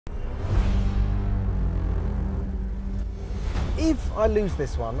If I lose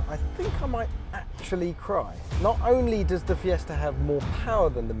this one, I think I might actually cry. Not only does the Fiesta have more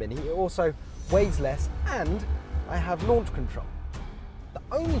power than the Mini, it also weighs less and I have launch control. The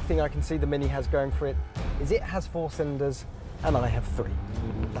only thing I can see the Mini has going for it is it has 4 cylinders and I have 3.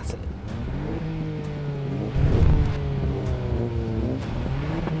 That's it.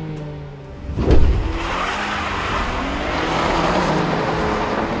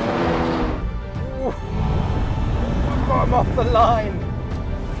 I'm off the line.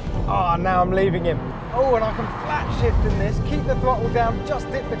 Oh, now I'm leaving him. Oh, and I can flat shift in this, keep the throttle down, just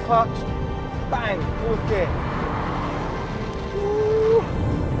hit the clutch, bang, 4th gear. Ooh.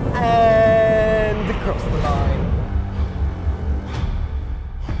 And across the line.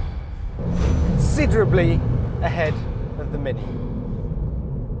 Considerably ahead of the Mini.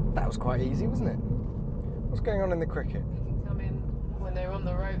 That was quite easy, wasn't it? What's going on in the cricket? You can come in when they're on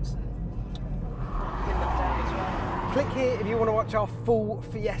the ropes and pin them down as well. Click here if you want to watch our full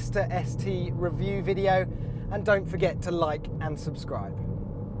Fiesta ST review video, and don't forget to like and subscribe.